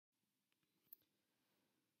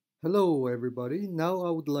Hello, everybody. Now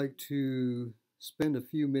I would like to spend a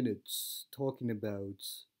few minutes talking about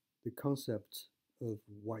the concept of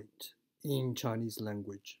white in Chinese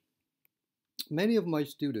language. Many of my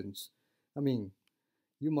students, I mean,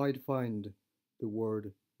 you might find the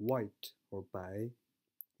word white or bai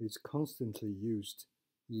is constantly used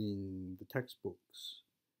in the textbooks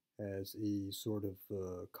as a sort of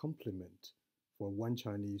compliment for one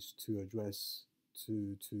Chinese to address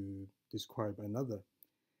to describe another.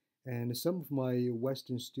 And some of my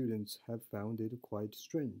Western students have found it quite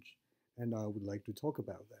strange, and I would like to talk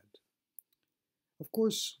about that. Of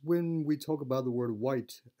course, when we talk about the word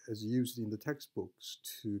white as used in the textbooks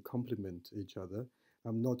to complement each other,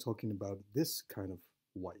 I'm not talking about this kind of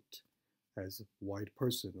white as white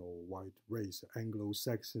person or white race,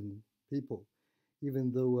 Anglo-Saxon people,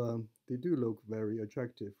 even though they do look very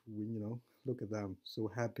attractive. Look at them, so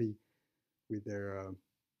happy with their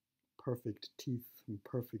perfect teeth and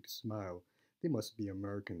perfect smile. They must be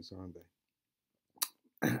Americans, aren't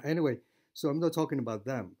they? Anyway, so I'm not talking about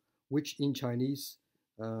them, which in Chinese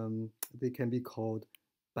they can be called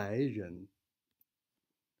白人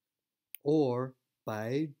or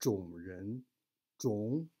白种人.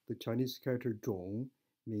 种, the Chinese character 种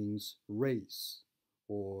means race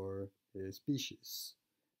or species,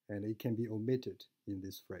 and it can be omitted in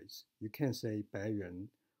this phrase. You can say 白人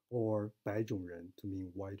or 白种人 to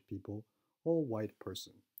mean white people or white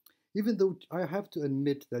person. Even though I have to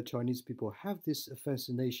admit that Chinese people have this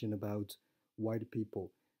fascination about white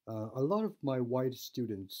people. A lot of my white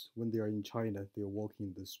students, when they are in China, they are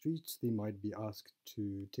walking the streets, they might be asked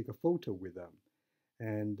to take a photo with them.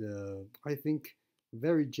 And I think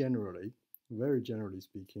very generally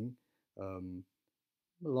speaking, um,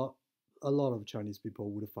 a lot, a lot of Chinese people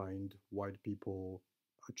would find white people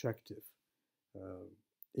attractive uh,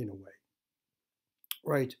 in a way.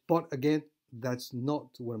 Right, but again, that's not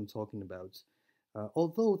what I'm talking about.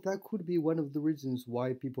 Although that could be one of the reasons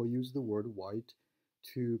why people use the word white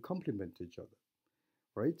to complement each other,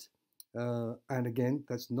 right? And again,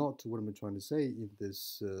 that's not what I'm trying to say in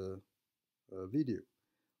this video.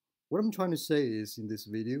 What I'm trying to say is in this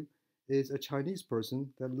video is a Chinese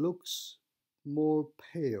person that looks more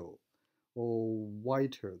pale or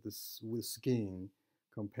whiter with skin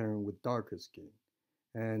comparing with darker skin.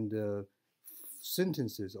 And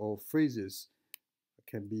sentences or phrases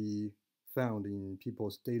can be found in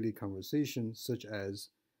people's daily conversation, such as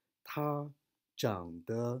他长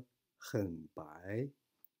得很白.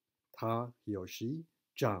 他 he or she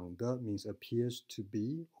长得 means appears to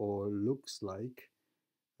be or looks like.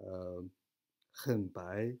 很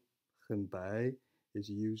白很白 is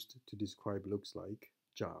used to describe looks like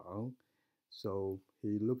长. So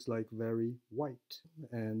he looks like very white,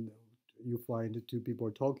 and you find two people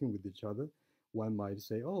are talking with each other. One might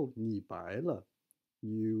say, "Oh, 你白了."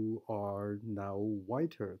 You are now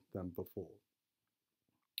whiter than before,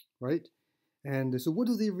 right? And so, what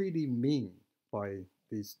do they really mean by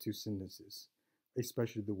these two sentences,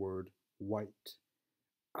 especially the word white?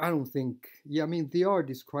 I don't think, yeah, I mean, they are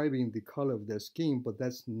describing the color of their skin, but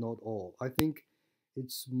that's not all. I think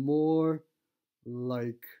it's more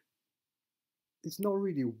like it's not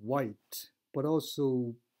really white, but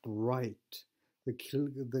also bright.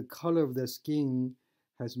 The color of their skin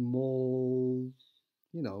has more,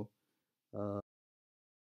 you know,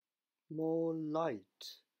 more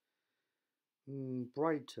light,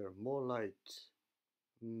 brighter, more light,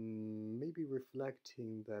 maybe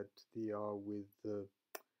reflecting that they are with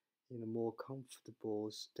in a more comfortable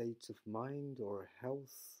state of mind or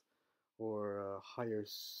health or a higher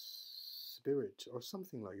spirit or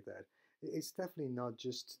something like that. It's definitely not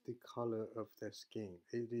just the color of their skin.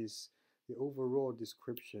 It is the overall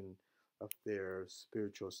description of their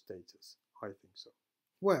spiritual status. I think so.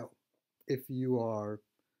 Well, if you are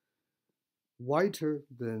whiter,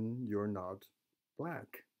 then you're not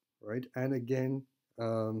black, right? And again,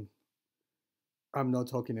 I'm not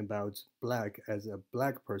talking about black as a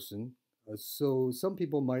black person. So some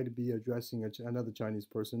people might be addressing another Chinese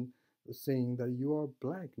person saying that you are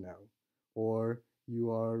black now, or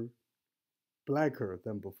you are blacker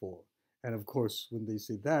than before. And of course, when they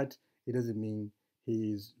say that, it doesn't mean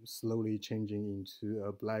he's slowly changing into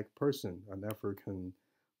a black person, an African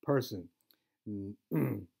person.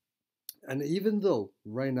 And even though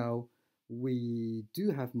right now we do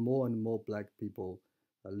have more and more black people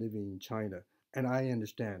living in China, and I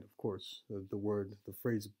understand, of course, the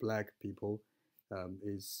phrase black people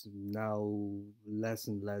is now less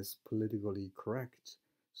and less politically correct.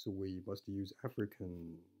 So we must use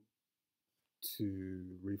African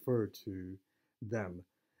to refer to them.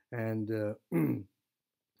 And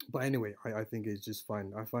But anyway, I think it's just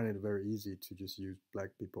fine. I find it very easy to just use black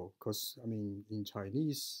people because, I mean, in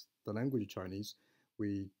Chinese, the language Chinese,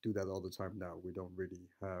 we do that all the time now. We don't really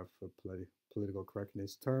have a political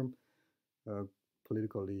correctness term, a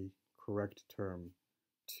politically correct term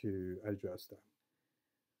to address them.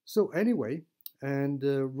 So anyway, and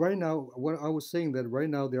right now, what I was saying that right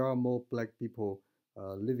now there are more black people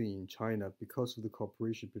living in China because of the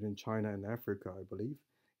cooperation between China and Africa, I believe,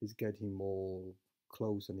 is getting more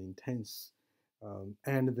close and intense.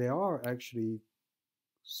 And there are actually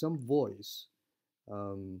some voice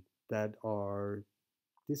um, that are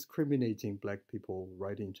discriminating black people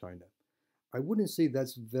right in China. I wouldn't say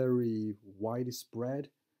that's very widespread,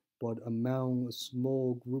 but among a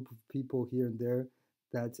small group of people here and there,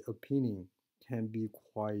 that opinion can be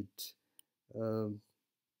quite um,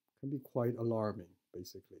 can be quite alarming.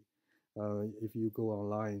 Basically, if you go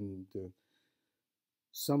online,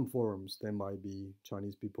 some forums there might be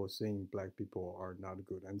Chinese people saying black people are not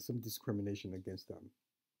good and some discrimination against them.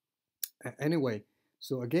 Anyway,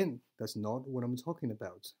 so again, that's not what I'm talking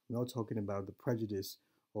about. I'm not talking about the prejudice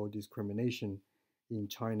or discrimination in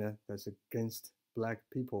China that's against black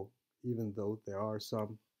people, even though there are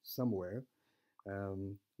some somewhere.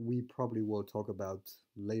 We probably will talk about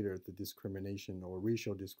later the discrimination or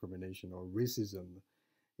racial discrimination or racism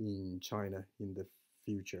in China in the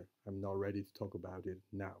future. I'm not ready to talk about it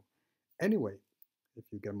now. Anyway, if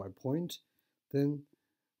you get my point, then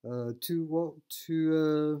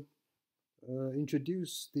to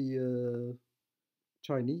introduce the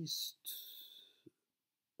Chinese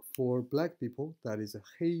for black people, that is a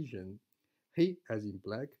Heizhen, He as in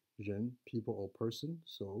black, Zhen, people or person.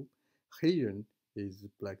 So Heizhen is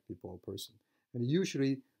black people or person. And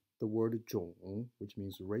usually the word 种, which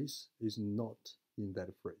means race, is not in that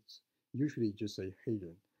phrase. Usually just say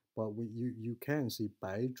Heizhen. But you can say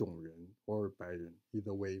白种人 or 白人.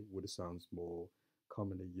 Either way would sounds more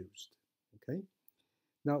commonly used. Okay?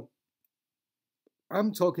 Now,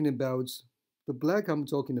 I'm talking about the black I'm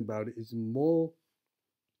talking about is more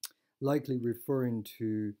likely referring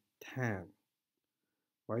to tan,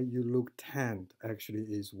 right? You look tanned actually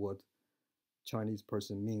is what Chinese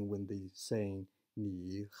person mean when they saying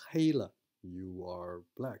你黑了, you are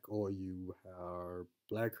black or you are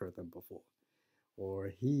blacker than before,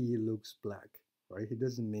 or he looks black, right? He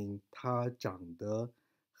doesn't mean 他长得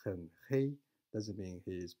很黑, doesn't mean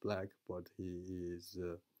he is black, but he is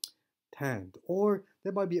tanned. Or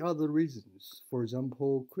there might be other reasons. For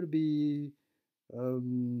example, could be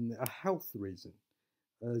a health reason.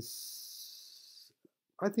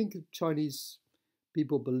 I think Chinese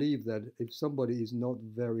people believe that if somebody is not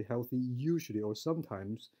very healthy, usually or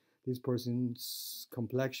sometimes this person's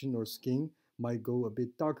complexion or skin might go a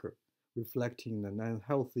bit darker, reflecting an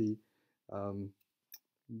unhealthy um,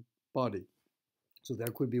 body. So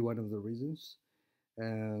that could be one of the reasons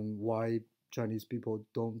and why Chinese people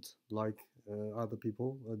don't like other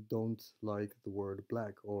people, don't like the word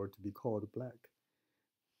black or to be called black.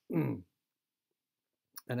 And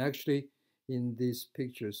actually, in these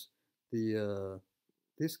pictures,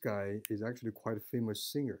 this guy is actually quite a famous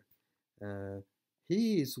singer.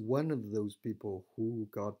 He is one of those people who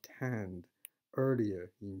got tanned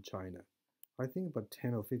earlier in China. I think about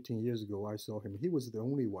 10 or 15 years ago, I saw him. He was the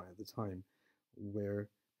only one at the time where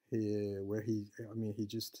I mean, he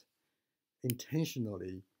just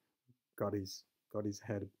intentionally got his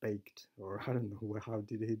head baked, or I don't know how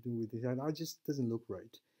did he do with his head. I just doesn't look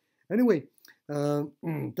right. Anyway,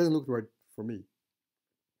 doesn't look right for me.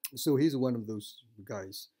 So he's one of those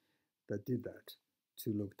guys that did that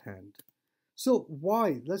to look tanned. So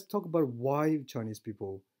why? Let's talk about why Chinese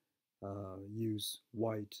people use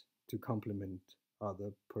white to compliment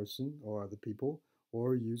other person or other people,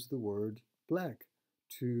 or use the word black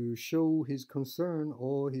to show his concern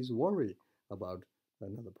or his worry about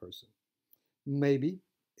another person. Maybe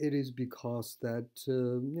it is because that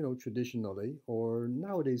traditionally or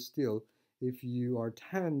nowadays still, if you are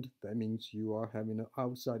tanned, that means you are having an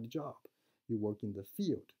outside job. You work in the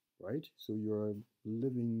field, right? So your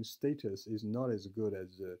living status is not as good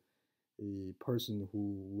as a person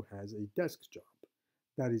who has a desk job.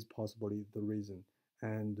 That is possibly the reason.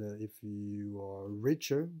 And if you are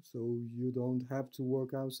richer, so you don't have to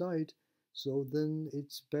work outside, so then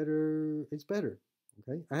it's better. It's better.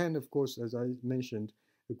 Okay. And of course, as I mentioned,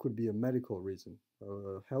 it could be a medical reason,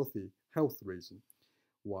 a healthy health reason.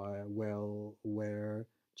 Why? Well, where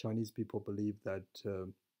Chinese people believe that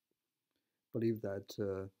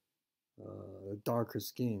darker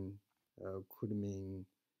skin could mean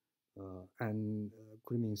and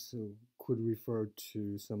could mean so could refer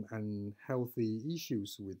to some unhealthy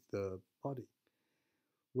issues with the body,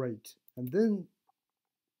 right? And then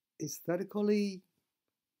aesthetically,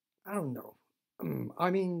 I don't know. I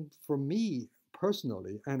mean, for me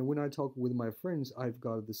personally, and when I talk with my friends, I've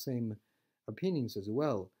got the same opinions as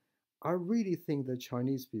well. I really think that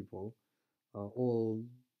Chinese people, or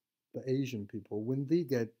the Asian people, when they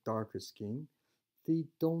get darker skin, they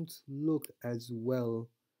don't look as well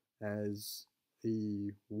as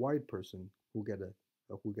a white person who get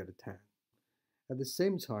a tan. At the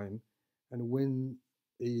same time, and when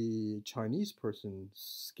a Chinese person's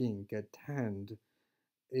skin get tanned,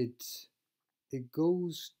 it it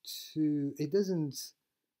goes to it doesn't.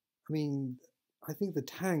 I mean, I think the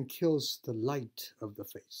tan kills the light of the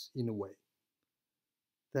face in a way.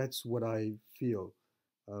 That's what I feel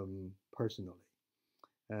personally,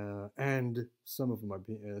 and some of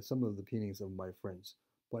the opinions of my friends.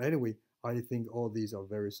 But anyway, I think all these are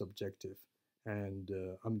very subjective, and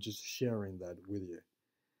I'm just sharing that with you.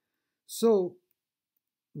 So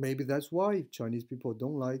maybe that's why Chinese people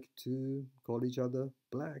don't like to call each other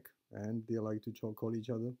black, and they like to call each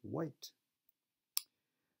other white.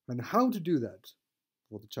 And how to do that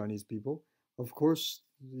for the Chinese people? Of course,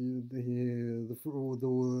 the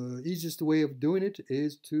easiest way of doing it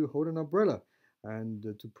is to hold an umbrella and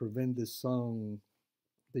to prevent the sun,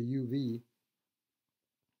 the UV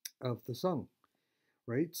of the sun,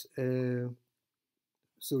 right?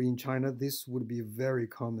 So in China, this would be very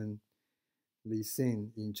commonly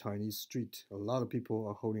seen in Chinese street. A lot of people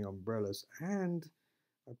are holding umbrellas, and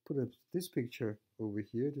I put this picture over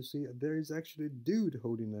here to see there is actually a dude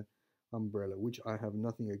holding an umbrella, which I have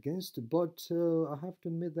nothing against, but I have to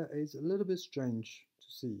admit that it's a little bit strange to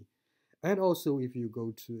see. And also, if you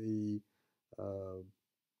go to a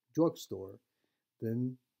drugstore,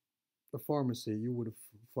 then a pharmacy, you would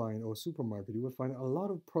find, or supermarket, you would find a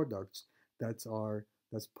lot of products that's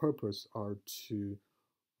purpose are to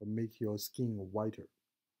make your skin whiter.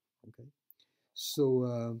 Okay,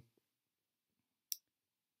 so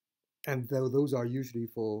and those are usually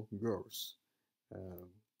for girls. Um,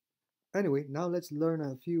 anyway, now let's learn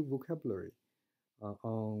a few vocabulary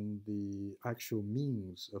on the actual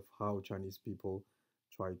means of how Chinese people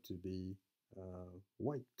try to be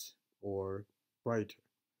white or brighter.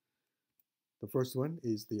 The first one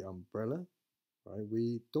is the umbrella, right?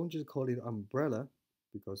 We don't just call it umbrella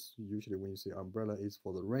because usually when you say umbrella is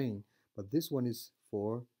for the rain, but this one is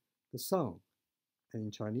for the sun. And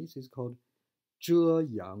in Chinese, it's called 遮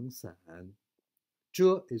阳伞.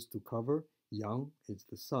 遮 is to cover, 阳 is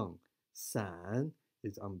the sun, 伞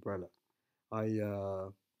is umbrella. I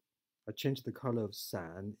changed the color of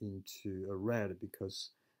san into a red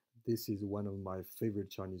because this is one of my favorite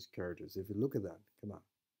Chinese characters. If you look at that, come on,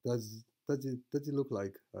 does it look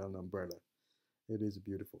like an umbrella? It is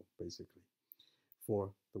beautiful, basically,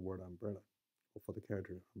 for the word umbrella or for the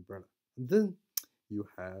character umbrella. And then you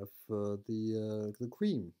have the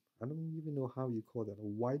cream. I don't even know how you call that, a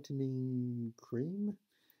whitening cream.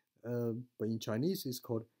 But in Chinese, it's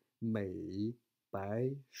called 美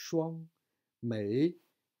白霜. 美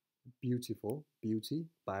beautiful, beauty,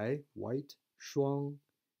 白 white, 霜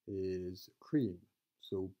is cream.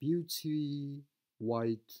 So beauty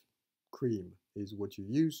white cream is what you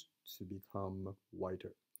use to become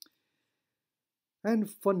whiter. And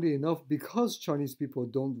funnily enough, because Chinese people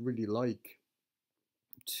don't really like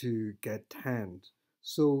to get tanned,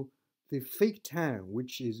 so the fake tan,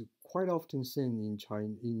 which is quite often seen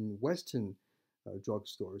in Western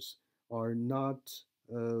drugstores, are not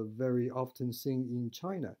very often seen in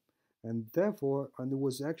China, and therefore, and it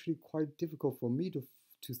was actually quite difficult for me to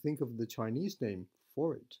think of the Chinese name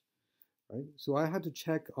for it, right? So I had to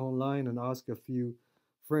check online and ask a few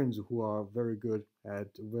friends who are very good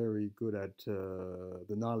at the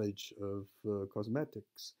knowledge of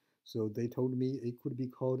cosmetics. So they told me it could be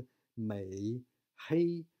called 美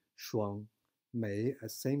黑霜. 美,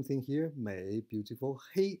 same thing here, 美 beautiful,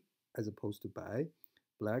 黑 as opposed to 白,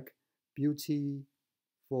 black, beauty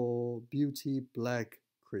for beauty black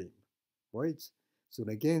cream, right? So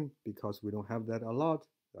again, because we don't have that a lot,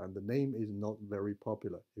 and the name is not very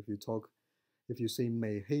popular. If you say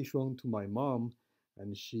美黑霜 to my mom,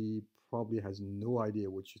 and she probably has no idea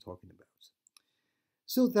what you're talking about.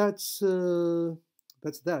 So that's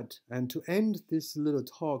that. And to end this little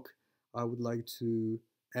talk, I would like to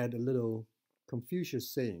add a little Confucius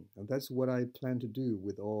saying, and that's what I plan to do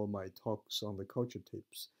with all my talks on the culture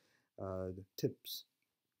tips.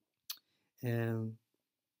 And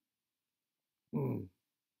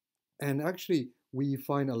and actually, we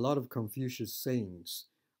find a lot of Confucius sayings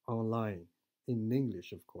online in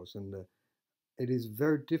English, of course, and it is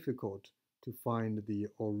very difficult to find the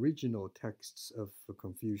original texts of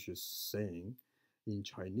Confucius saying in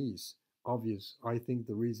Chinese. I think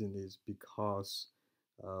the reason is because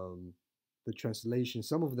the translation.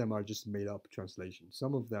 Some of them are just made up translations.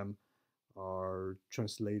 Some of them are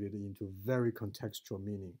translated into very contextual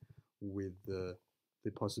meaning with the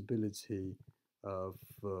possibility of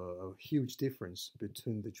a huge difference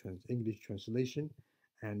between the English translation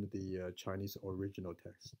and the Chinese original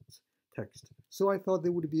text. So I thought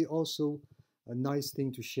there would be also a nice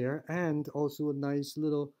thing to share and also a nice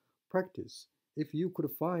little practice. If you could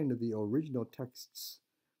find the original texts,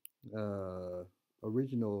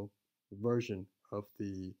 original version of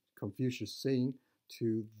the Confucius saying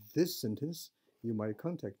to this sentence, you might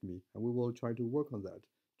contact me and we will try to work on that,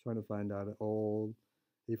 trying to find out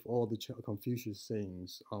if all the Confucius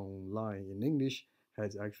sayings online in English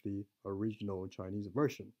has actually original Chinese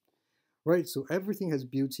version. Right, so everything has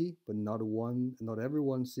beauty, but not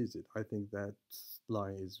everyone sees it. I think that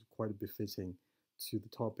line is quite befitting to the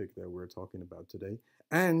topic that we're talking about today.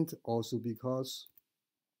 And also because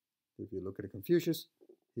if you look at Confucius,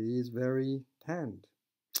 he is very tanned.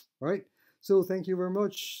 All right, so thank you very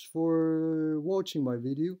much for watching my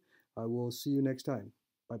video. I will see you next time.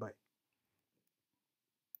 Bye-bye.